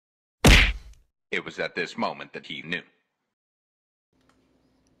It was at this moment that he knew.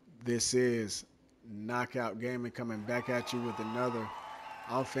 This is Knockout Gaming coming back at you with another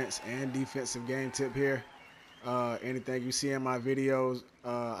offense and defensive game tip here. Anything you see in my videos,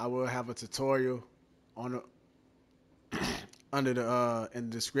 I will have a tutorial on under the in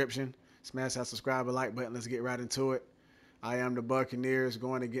the description. Smash that subscribe and like button. Let's get right into it. I am the Buccaneers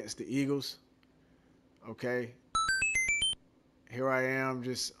going against the Eagles. Okay, here I am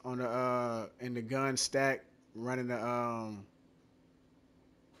just on the in the gun stack running the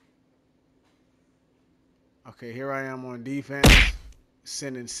Okay, here I am on defense,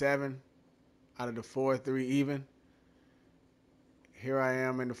 sending 7 out of the 4-3 even. Here I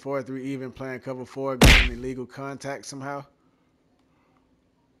am in the 4-3 even playing cover 4, getting illegal contact somehow.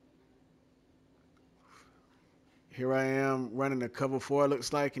 Here I am running the cover 4,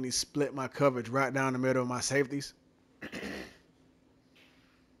 looks like, and he split my coverage right down the middle of my safeties.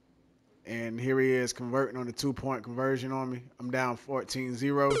 And here he is converting on the 2-point conversion on me. I'm down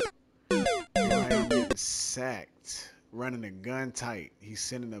 14-0. Here I am getting sacked, running a gun tight. He's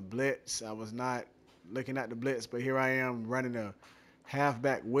sending a blitz. I was not looking at the blitz, but here I am running a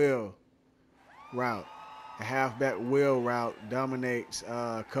halfback wheel route. A halfback wheel route dominates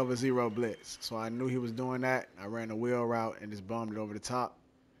cover 0 blitz. So I knew he was doing that. I ran a wheel route and just bombed it over the top.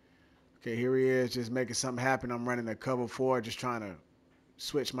 Okay, here he is just making something happen. I'm running a cover 4, just trying to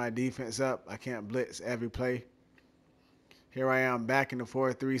switch my defense up. I can't blitz every play. Here I am back in the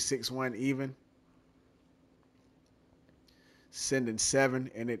 4-3-6-1 even. Sending 7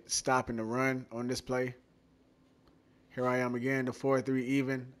 and it stopping the run on this play. Here I am again, the 4-3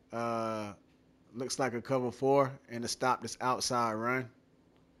 even. Looks like a cover 4 and to stop this outside run.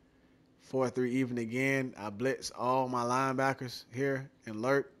 4-3 even again. I blitz all my linebackers here and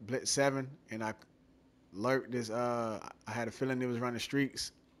lurk, blitz 7, and I lurked this. I had a feeling it was running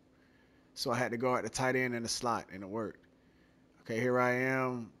streaks, so I had to go at the tight end and the slot, and it worked. Okay, here I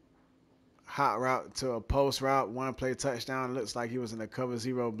am. Hot route to a post route, 1 play touchdown. Looks like he was in a cover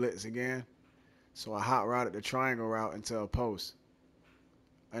 0 blitz again. So I hot routed the triangle route into a post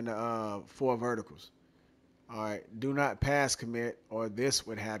and the 4 verticals. All right, do not pass commit or this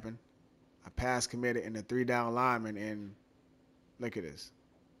would happen. I pass committed in the 3 down lineman and look at this.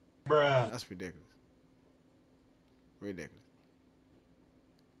 Bruh. That's ridiculous. Ridiculous.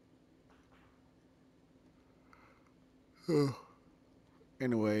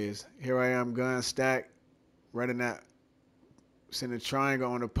 Anyways, here I am gun stack, running that, send a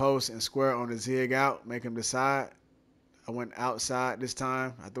triangle on the post and square on the zig out, make him decide. I went outside this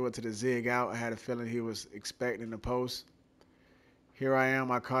time. I threw it to the zig out. I had a feeling he was expecting the post. Here I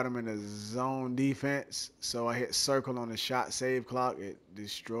am. I caught him in the zone defense. So I hit circle on the shot save clock. It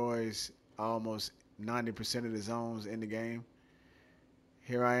destroys almost 90% of the zones in the game.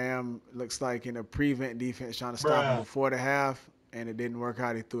 Here I am. Looks like in a prevent defense trying to stop him before the half. And it didn't work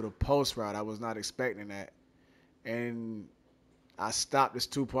out. He threw the post route. I was not expecting that. And I stopped this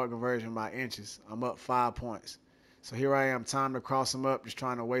 2-point conversion by inches. I'm up 5 points. So here I am, time to cross them up, just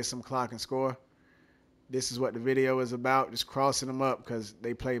trying to waste some clock and score. This is what the video is about, just crossing them up because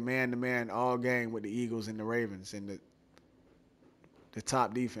they play man-to-man all game with the Eagles and the Ravens and the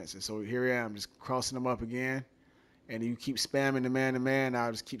top defenses. So here I am, just crossing them up again. And you keep spamming the man-to-man,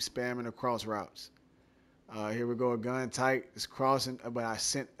 I'll just keep spamming the cross routes. Here we go, a gun tight, it's crossing, but I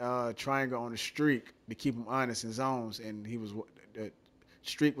sent triangle on the streak to keep him honest in zones, and the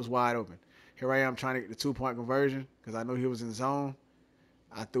streak was wide open. Here I am trying to get the 2-point conversion because I knew he was in zone.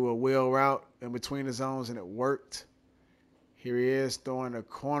 I threw a wheel route in between the zones and it worked. Here he is throwing a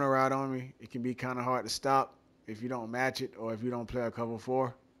corner route on me. It can be kind of hard to stop if you don't match it or if you don't play a cover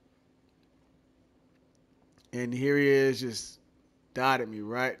 4. And here he is just dotted me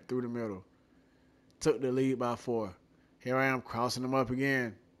right through the middle. Took the lead by 4. Here I am crossing them up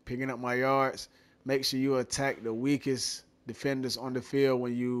again, picking up my yards. Make sure you attack the weakest defenders on the field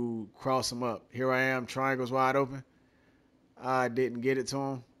when you cross them up. Here I am, triangles wide open. I didn't get it to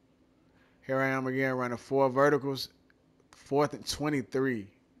him. Here I am again, running 4 verticals. 4th and 23.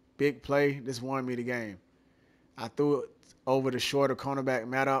 Big play. This won me the game. I threw it over the shorter cornerback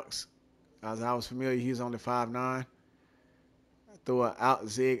Maddox. As I was familiar, he's only 5'9". I threw a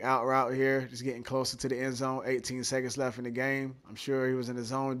zig out route here, just getting closer to the end zone. 18 seconds left in the game. I'm sure he was in the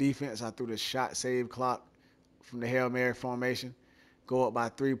zone defense. I threw the shot save clock from the Hail Mary formation. Go up by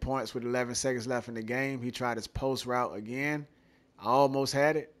 3 points with 11 seconds left in the game. He tried his post route again. I almost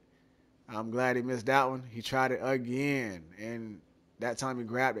had it. I'm glad he missed that one. He tried it again, and that time he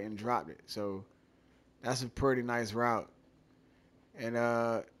grabbed it and dropped it. So that's a pretty nice route. And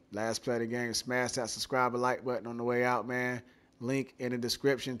last play of the game, smash that subscribe and like button on the way out, man. Link in the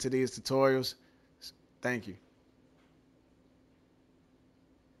description to these tutorials. Thank you.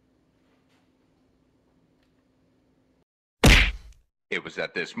 It was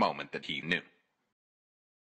at this moment that he knew.